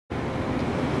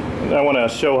I want to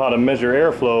show how to measure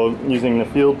airflow using the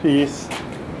Fieldpiece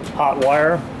hot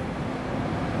wire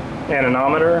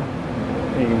anemometer.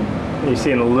 You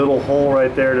see in a little hole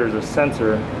right there, there's a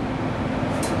sensor.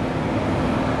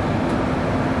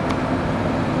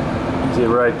 You see it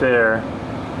right there.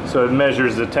 So it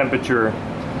measures the temperature,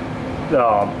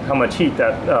 how much heat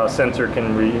that sensor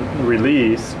can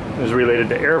release is related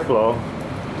to airflow.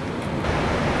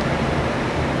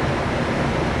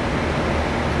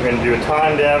 We're going to do a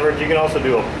timed average. You can also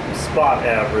do a spot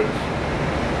average.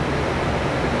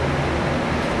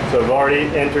 So I've already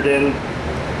entered in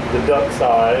the duct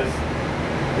size.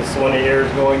 This is when the air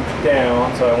is going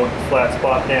down, so I want the flat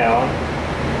spot down.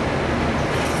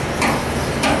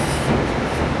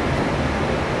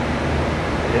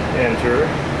 Hit enter.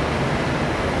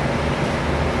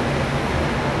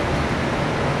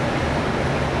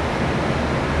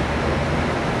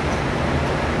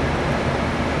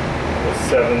 With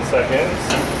 7 seconds.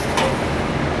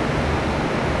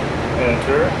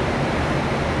 Enter.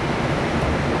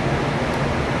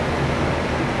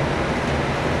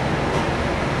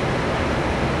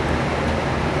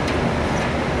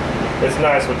 It's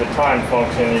nice with the time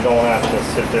function, you don't have to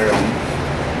sit there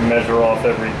and measure off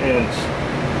every inch.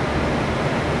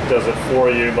 It does it for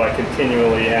you by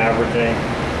continually averaging.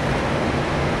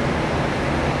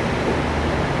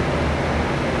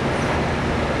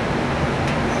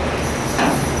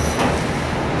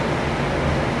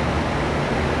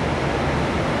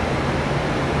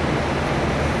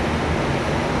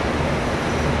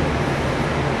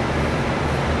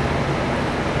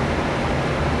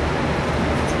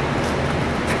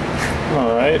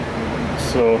 Alright,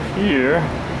 so here,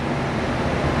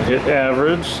 hit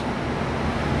average.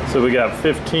 So we got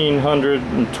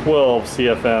 1512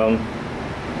 CFM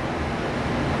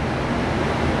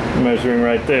measuring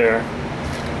right there.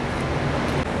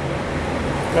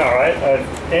 Alright, I've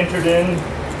entered in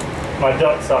my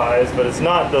duct size, but it's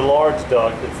not the large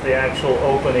duct, it's the actual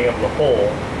opening of the hole,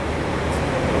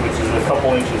 which is a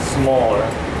couple inches smaller.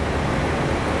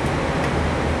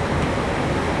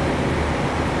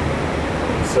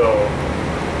 So,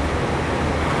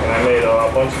 and I made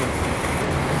a bunch of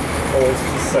holes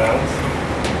to cents.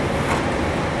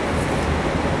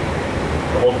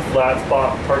 Hold the flat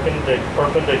spot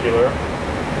perpendicular.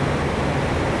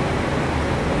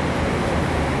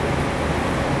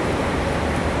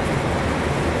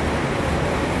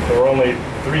 So we're only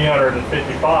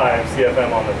 355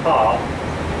 CFM on the top.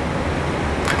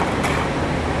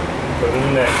 Go to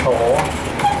the next hole.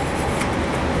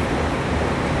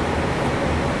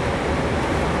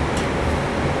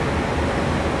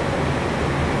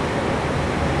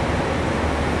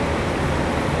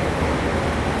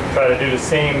 Try to do the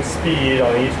same speed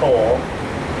on each hole.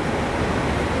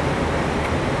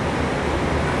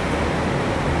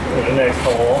 Go to the next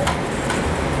hole.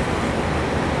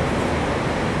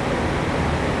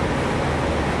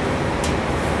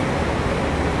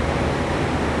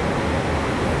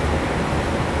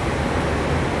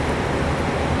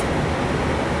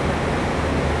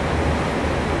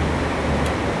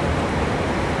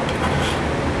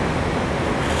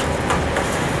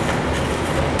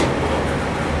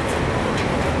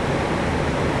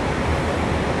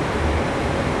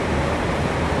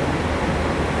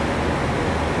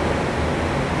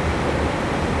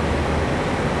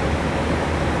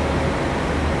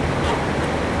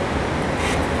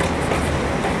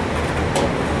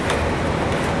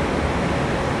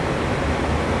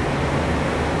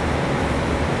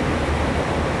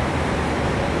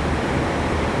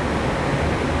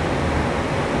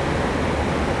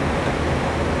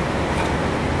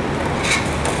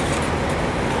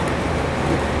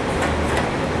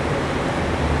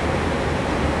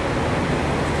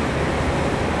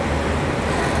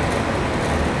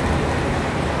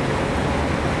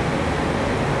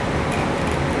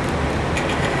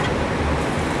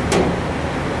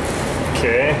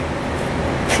 Okay,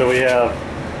 so we have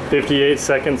 58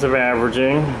 seconds of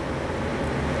averaging.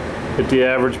 Hit the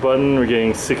average button, we're getting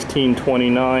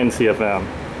 1629 CFM.